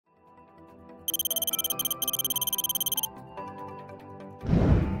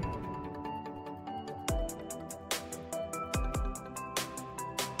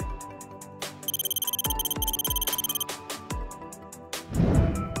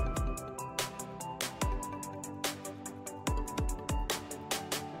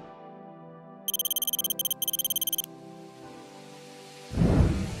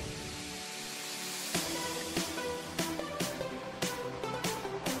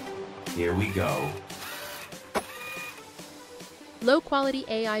Here we go. Low-quality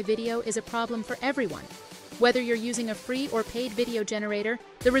AI video is a problem for everyone. Whether you're using a free or paid video generator,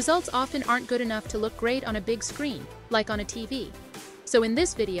 the results often aren't good enough to look great on a big screen, like on a TV. So in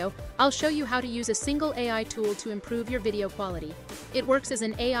this video, I'll show you how to use a single AI tool to improve your video quality. It works as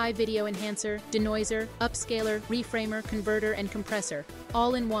an AI video enhancer, denoiser, upscaler, reframer, converter, and compressor,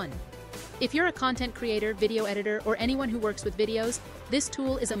 all in one. If you're a content creator, video editor, or anyone who works with videos, this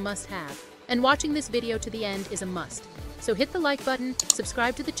tool is a must-have. And watching this video to the end is a must. So hit the like button,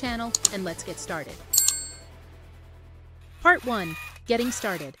 subscribe to the channel, and let's get started. Part 1. Getting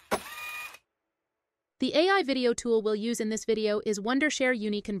started. The AI video tool we'll use in this video is Wondershare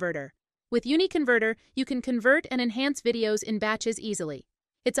UniConverter. With UniConverter, you can convert and enhance videos in batches easily.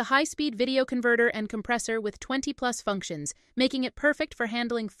 It's a high-speed video converter and compressor with 20+ functions, making it perfect for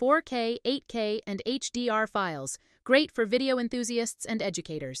handling 4K, 8K, and HDR files, great for video enthusiasts and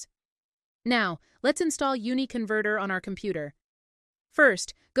educators. Now, let's install UniConverter on our computer.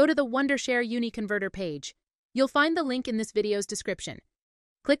 First, go to the Wondershare UniConverter page. You'll find the link in this video's description.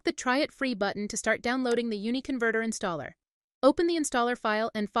 Click the Try It Free button to start downloading the UniConverter installer. Open the installer file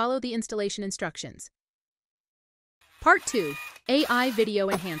and follow the installation instructions. Part 2. AI Video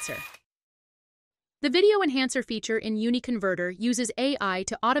Enhancer. The Video Enhancer feature in UniConverter uses AI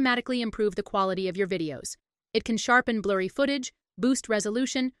to automatically improve the quality of your videos. It can sharpen blurry footage, boost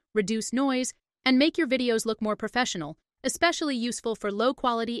resolution, reduce noise, and make your videos look more professional, especially useful for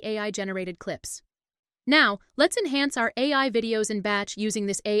low-quality AI-generated clips. Now, let's enhance our AI videos in batch using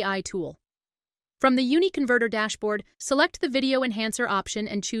this AI tool. From the UniConverter dashboard, select the Video Enhancer option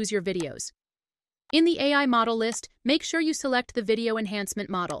and choose your videos. In the AI model list, make sure you select the Video Enhancement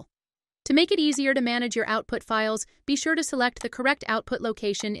model. To make it easier to manage your output files, be sure to select the correct output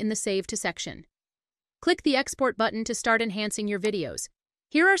location in the Save to section. Click the Export button to start enhancing your videos.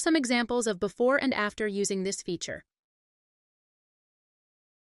 Here are some examples of before and after using this feature.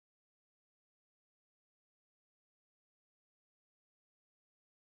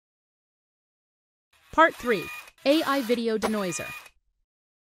 Part 3. AI Video Denoiser.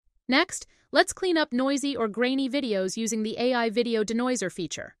 Next, let's clean up noisy or grainy videos using the AI Video Denoiser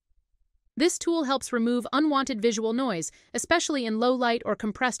feature. This tool helps remove unwanted visual noise, especially in low light or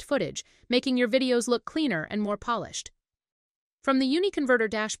compressed footage, making your videos look cleaner and more polished. From the UniConverter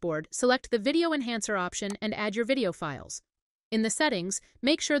dashboard, select the Video Enhancer option and add your video files. In the settings,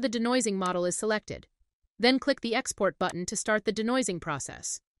 make sure the denoising model is selected. Then click the Export button to start the denoising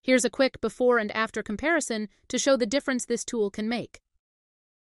process. Here's a quick before and after comparison to show the difference this tool can make.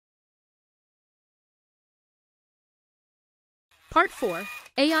 Part 4.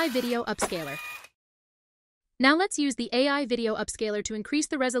 AI Video Upscaler. Now let's use the AI Video Upscaler to increase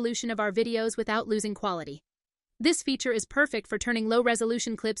the resolution of our videos without losing quality. This feature is perfect for turning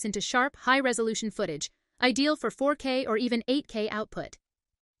low-resolution clips into sharp, high-resolution footage, ideal for 4K or even 8K output.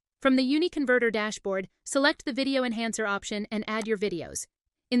 From the UniConverter dashboard, select the Video Enhancer option and add your videos.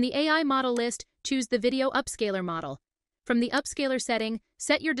 In the AI model list, choose the Video Upscaler model. From the Upscaler setting,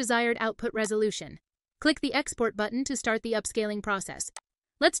 set your desired output resolution. Click the Export button to start the upscaling process.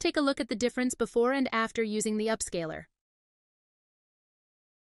 Let's take a look at the difference before and after using the Upscaler.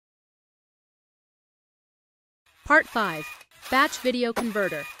 Part 5. Batch Video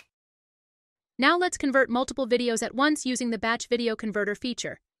Converter. Now let's convert multiple videos at once using the Batch Video Converter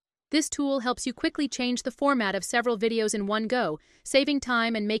feature. This tool helps you quickly change the format of several videos in one go, saving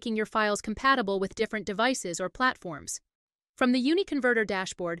time and making your files compatible with different devices or platforms. From the UniConverter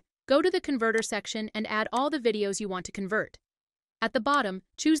dashboard, go to the Converter section and add all the videos you want to convert. At the bottom,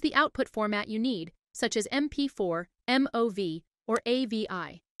 choose the output format you need, such as MP4, MOV, or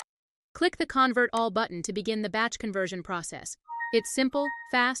AVI. Click the Convert All button to begin the batch conversion process. It's simple,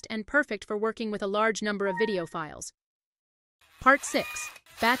 fast, and perfect for working with a large number of video files. Part 6.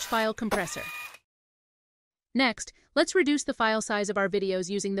 Batch File Compressor. Next, let's reduce the file size of our videos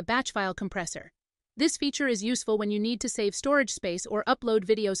using the Batch File Compressor. This feature is useful when you need to save storage space or upload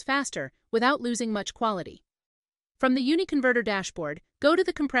videos faster without losing much quality. From the UniConverter dashboard, go to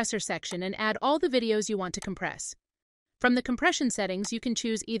the Compressor section and add all the videos you want to compress. From the compression settings, you can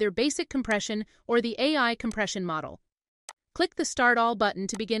choose either Basic Compression or the AI Compression model. Click the Start All button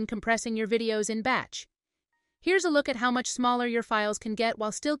to begin compressing your videos in batch. Here's a look at how much smaller your files can get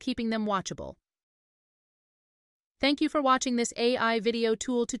while still keeping them watchable. Thank you for watching this AI video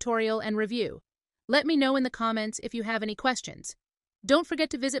tool tutorial and review. Let me know in the comments if you have any questions. Don't forget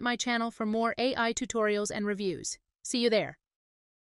to visit my channel for more AI tutorials and reviews. See you there.